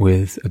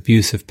with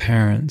abusive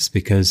parents,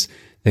 because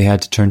they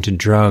had to turn to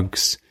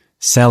drugs,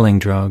 selling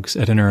drugs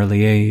at an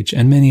early age,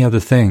 and many other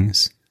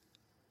things.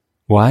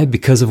 Why?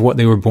 Because of what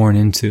they were born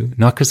into,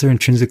 not because they're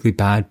intrinsically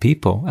bad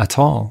people at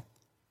all.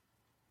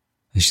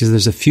 And she says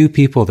there's a few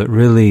people that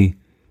really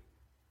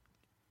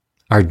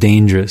are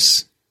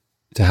dangerous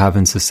to have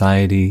in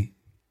society.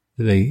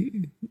 They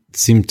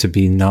seem to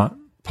be not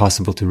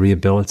possible to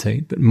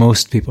rehabilitate, but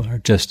most people are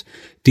just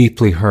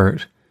deeply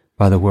hurt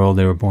by the world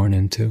they were born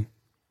into.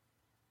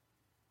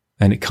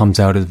 And it comes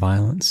out as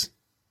violence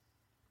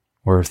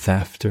or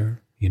theft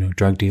or,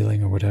 drug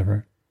dealing or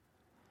whatever.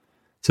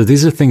 So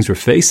these are things we're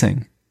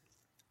facing.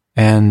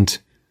 And,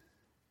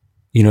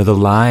 the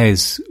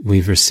lies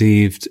we've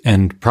received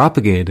and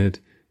propagated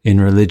in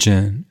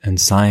religion and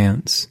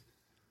science,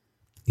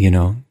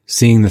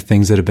 seeing the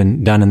things that have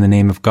been done in the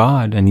name of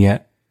God, and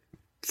yet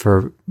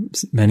for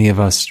many of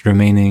us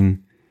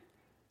remaining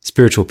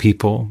spiritual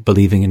people,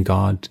 believing in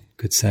God, you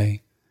could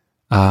say,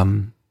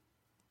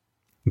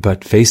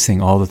 but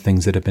facing all the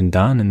things that have been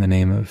done in the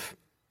name of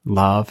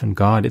love and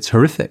God, it's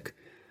horrific.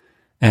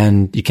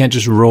 And you can't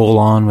just roll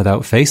on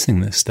without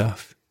facing this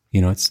stuff.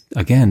 It's,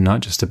 again,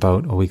 not just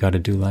about, we got to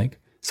do like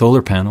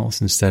solar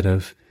panels instead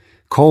of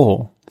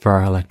coal for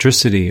our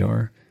electricity,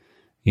 or,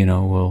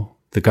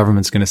 the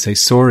government's going to say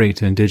sorry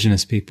to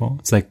indigenous people.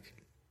 It's like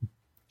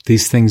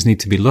these things need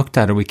to be looked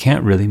at, or we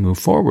can't really move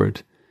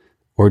forward.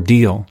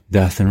 Ordeal,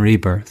 death and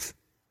rebirth.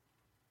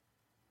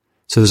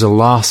 So there's a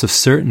loss of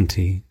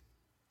certainty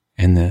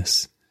in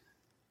this,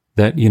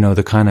 that,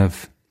 the kind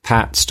of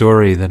pat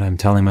story that I'm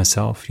telling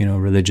myself,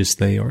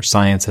 religiously, or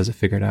science has it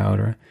figured out,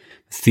 or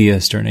a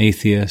theist or an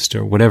atheist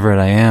or whatever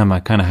I am, I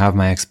kind of have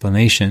my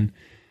explanation.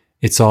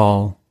 It's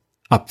all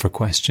up for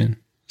question.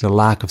 There's a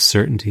lack of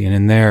certainty. And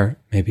in there,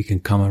 maybe can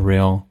come a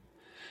real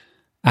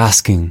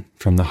asking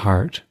from the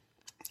heart.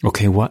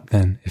 Okay, what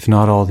then? If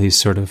not all these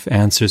sort of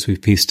answers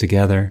we've pieced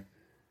together,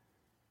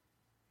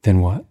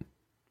 then what?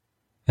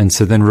 And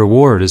so then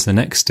reward is the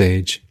next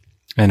stage.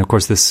 And of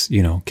course this,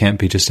 can't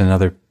be just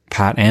another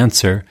pat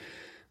answer,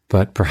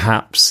 but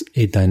perhaps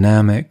a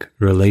dynamic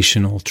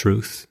relational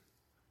truth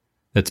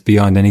that's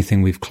beyond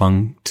anything we've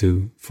clung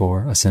to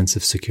for a sense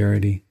of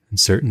security and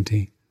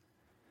certainty.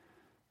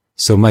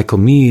 So Michael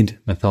Meade,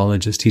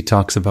 mythologist, he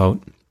talks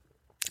about,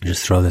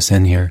 just throw this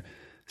in here,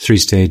 3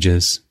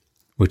 stages,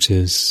 which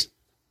is,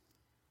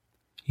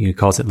 he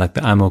calls it like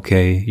the I'm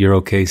okay, you're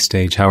okay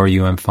stage, how are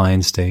you, I'm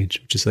fine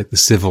stage, which is like the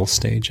civil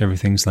stage.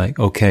 Everything's like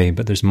okay,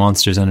 but there's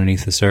monsters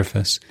underneath the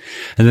surface.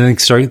 And then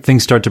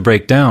things start to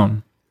break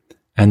down.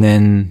 And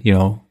then,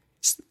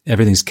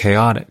 everything's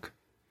chaotic.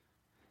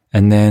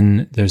 And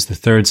then there's the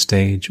 3rd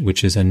stage,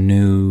 which is a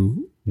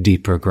new,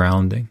 deeper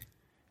grounding.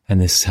 And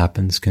this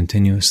happens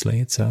continuously.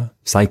 It's a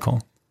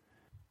cycle.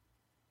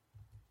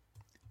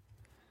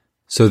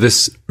 So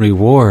this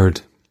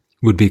reward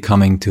would be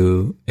coming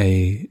to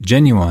a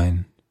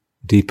genuine,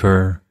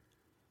 deeper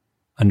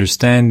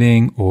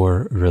understanding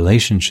or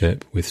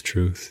relationship with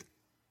truth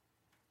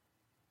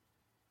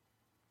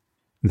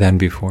than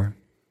before.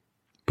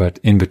 But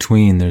in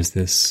between, there's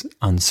this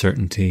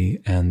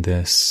uncertainty and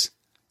this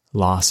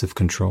loss of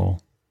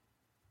control.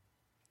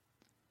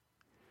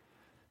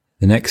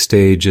 The next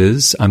stage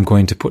is I'm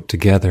going to put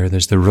together,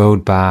 there's the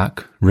road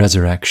back,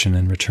 resurrection,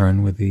 and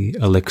return with the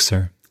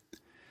elixir.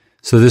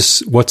 So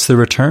what's the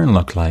return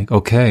look like?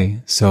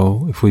 Okay,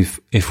 so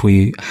if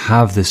we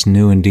have this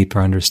new and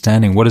deeper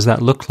understanding, what does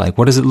that look like?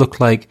 What does it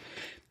look like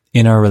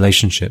in our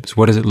relationships?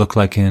 What does it look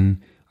like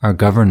in our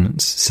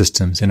governance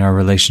systems, in our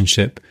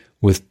relationship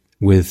with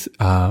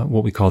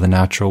what we call the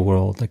natural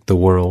world, like the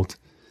world?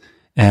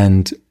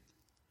 And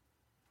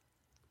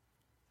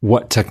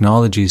what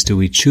technologies do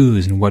we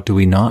choose and what do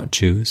we not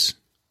choose?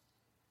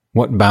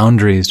 What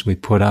boundaries do we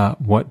put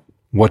up?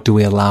 What do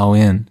we allow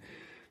in?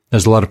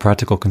 There's a lot of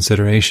practical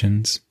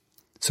considerations.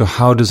 So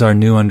how does our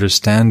new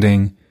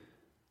understanding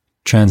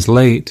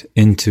translate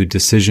into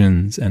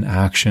decisions and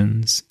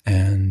actions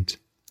and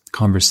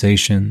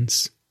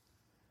conversations?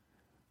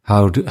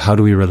 How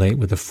do we relate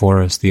with the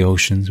forest, the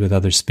oceans, with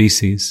other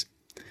species?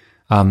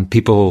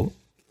 People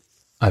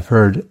I've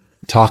heard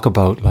talk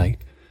about, like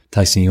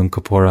Tyson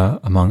Yunkaporta,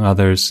 among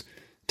others,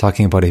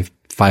 talking about a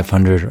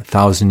 500 or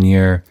 1,000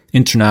 year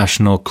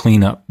international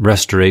cleanup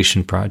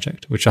restoration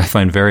project, which I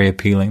find very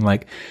appealing.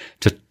 Like,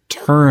 to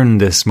turn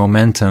this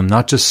momentum,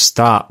 not just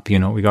stop,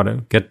 we got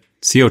to get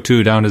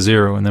CO2 down to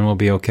 0 and then we'll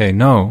be okay.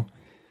 No,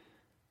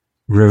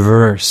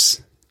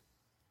 reverse.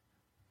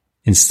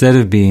 Instead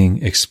of being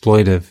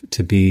exploitive,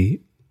 to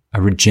be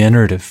a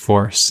regenerative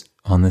force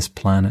on this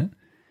planet.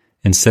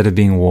 Instead of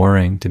being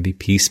warring, to be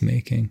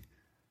peacemaking.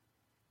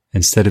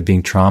 Instead of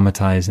being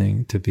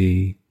traumatizing, to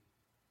be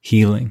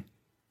healing.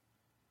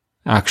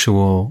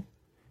 Actual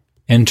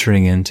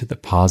entering into the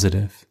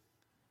positive.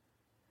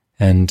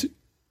 And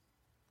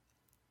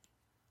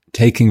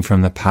taking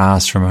from the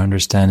past, from our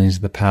understandings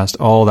of the past,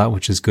 all that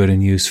which is good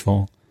and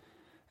useful,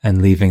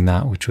 and leaving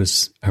that which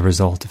was a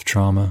result of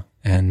trauma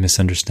and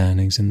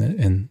misunderstandings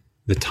in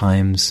the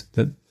times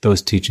that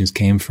those teachings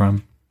came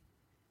from.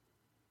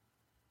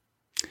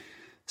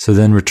 So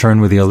then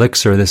return with the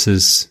elixir. This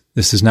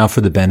is now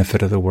for the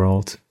benefit of the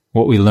world.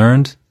 What we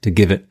learned, to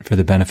give it for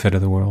the benefit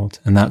of the world.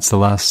 And that's the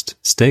last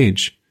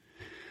stage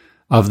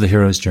of the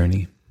hero's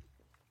journey.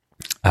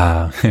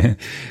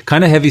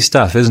 Kind of heavy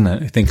stuff, isn't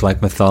it? I think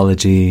like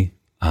mythology,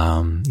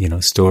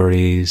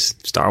 stories,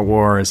 Star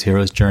Wars,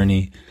 hero's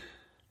journey.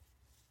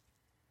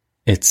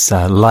 It's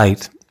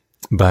light,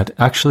 but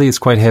actually it's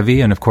quite heavy.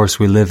 And of course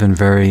we live in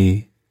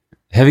very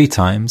heavy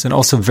times and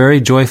also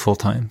very joyful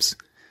times.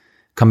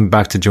 Coming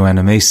back to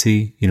Joanna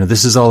Macy,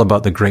 this is all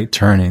about the great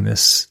turning,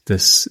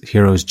 this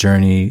hero's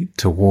journey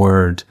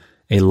toward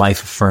a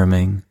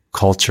life-affirming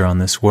culture on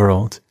this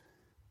world.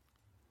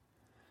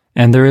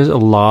 And there is a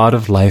lot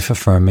of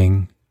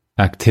life-affirming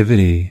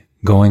activity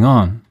going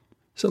on.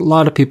 There's a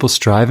lot of people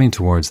striving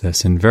towards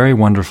this in very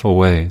wonderful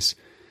ways,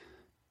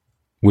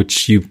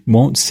 which you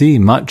won't see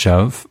much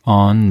of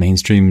on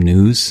mainstream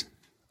news,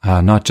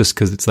 not just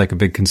because it's like a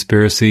big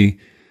conspiracy,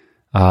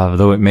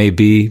 though it may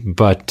be,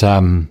 but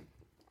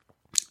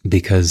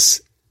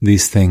because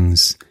these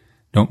things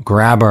don't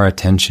grab our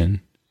attention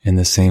in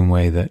the same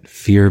way that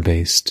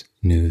fear-based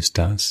news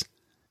does.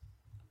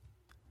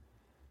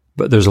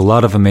 But there's a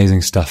lot of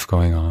amazing stuff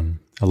going on,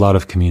 a lot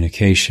of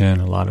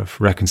communication, a lot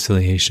of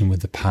reconciliation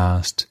with the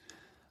past,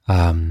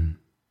 a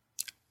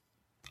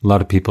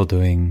lot of people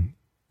doing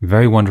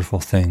very wonderful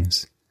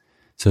things.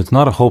 So it's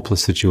not a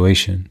hopeless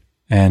situation,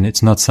 and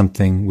it's not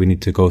something we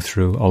need to go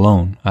through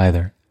alone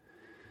either.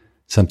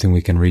 Something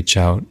we can reach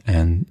out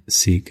and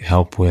seek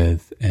help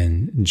with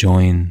and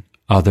join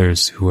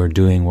others who are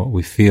doing what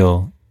we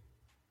feel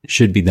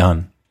should be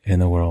done in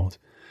the world.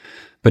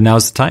 But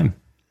now's the time.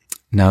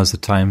 Now's the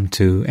time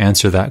to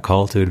answer that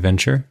call to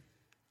adventure,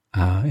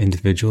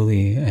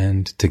 individually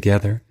and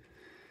together,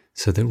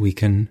 so that we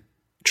can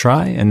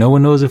try, and no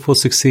one knows if we'll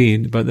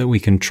succeed, but that we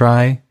can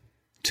try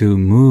to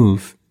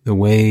move the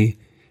way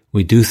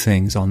we do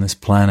things on this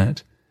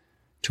planet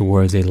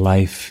towards a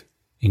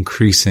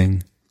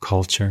life-increasing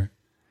culture.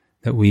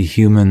 That we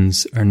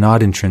humans are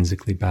not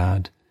intrinsically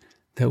bad,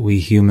 that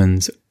we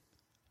humans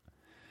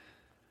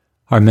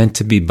are meant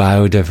to be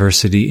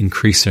biodiversity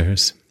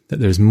increasers, that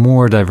there's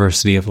more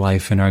diversity of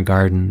life in our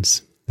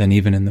gardens than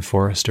even in the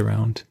forest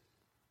around.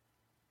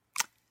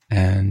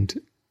 And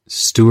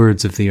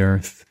stewards of the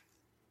earth,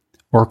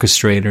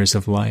 orchestrators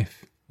of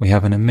life. We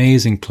have an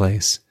amazing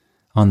place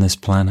on this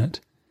planet.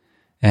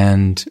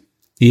 And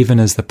even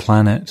as the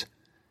planet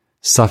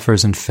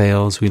suffers and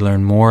fails, we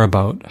learn more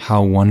about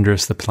how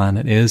wondrous the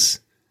planet is.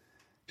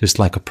 Just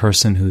like a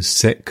person who's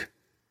sick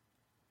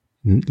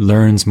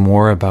learns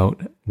more about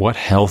what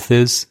health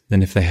is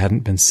than if they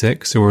hadn't been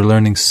sick. So we're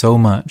learning so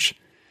much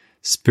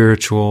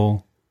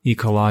spiritual,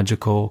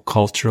 ecological,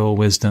 cultural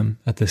wisdom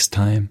at this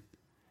time.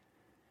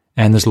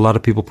 And there's a lot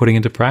of people putting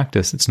into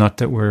practice. It's not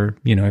that we're,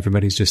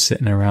 everybody's just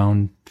sitting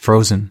around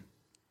frozen,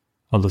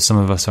 although some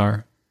of us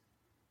are.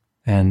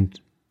 And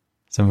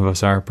some of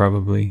us are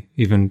probably,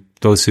 even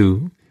those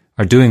who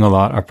are doing a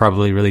lot are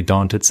probably really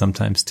daunted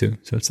sometimes too.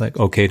 So it's like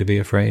okay to be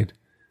afraid.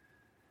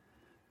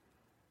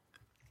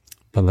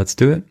 But let's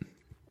do it.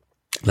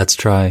 let's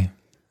try.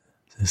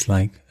 It's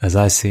like, as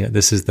I see it,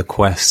 this is the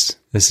quest.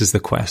 This is the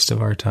quest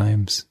of our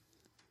times.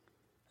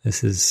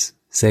 This is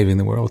saving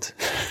the world.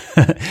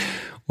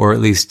 Or at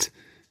least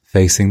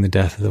facing the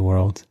death of the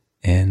world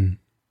in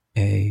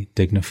a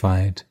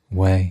dignified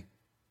way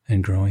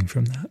and growing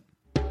from that.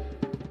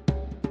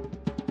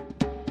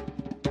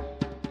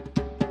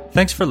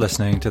 Thanks for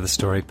listening to the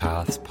Story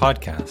Paths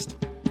podcast.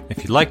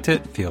 If you liked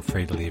it, feel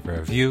free to leave a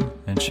review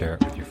and share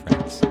it with your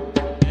friends.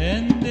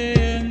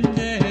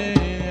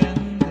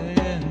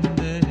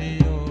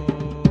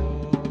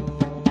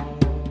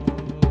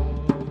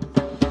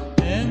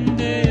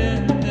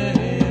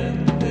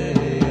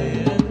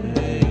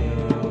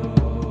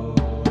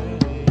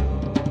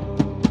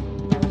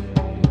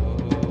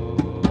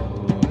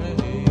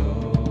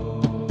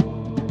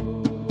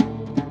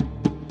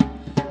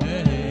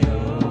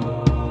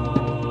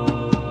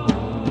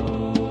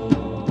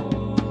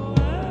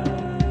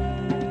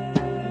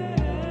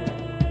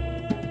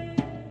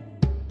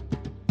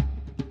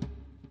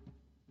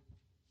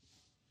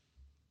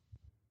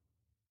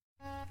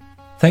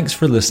 Thanks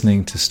for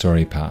listening to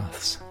Story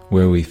Paths,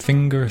 where we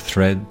finger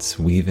threads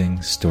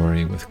weaving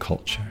story with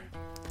culture.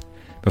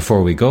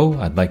 Before we go,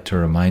 I'd like to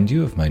remind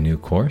you of my new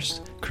course,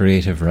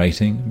 Creative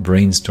Writing,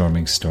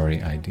 Brainstorming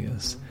Story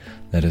Ideas,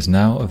 that is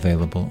now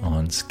available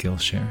on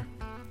Skillshare.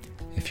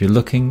 If you're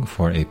looking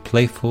for a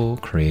playful,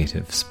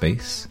 creative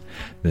space,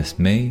 this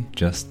may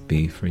just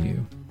be for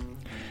you.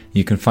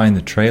 You can find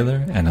the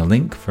trailer and a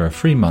link for a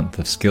free month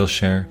of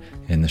Skillshare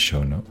in the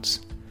show notes.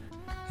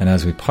 And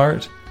as we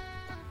part,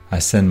 I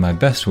send my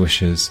best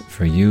wishes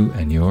for you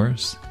and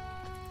yours.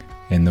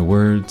 In the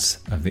words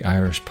of the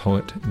Irish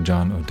poet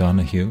John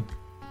O'Donoghue,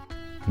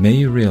 may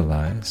you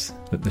realize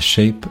that the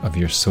shape of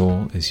your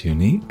soul is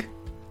unique,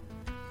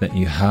 that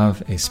you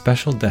have a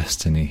special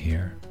destiny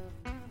here,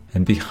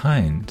 and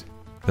behind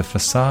the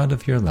facade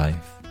of your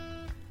life,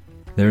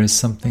 there is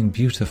something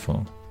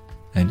beautiful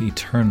and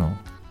eternal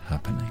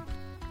happening.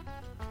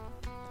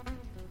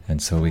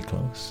 And so we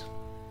close.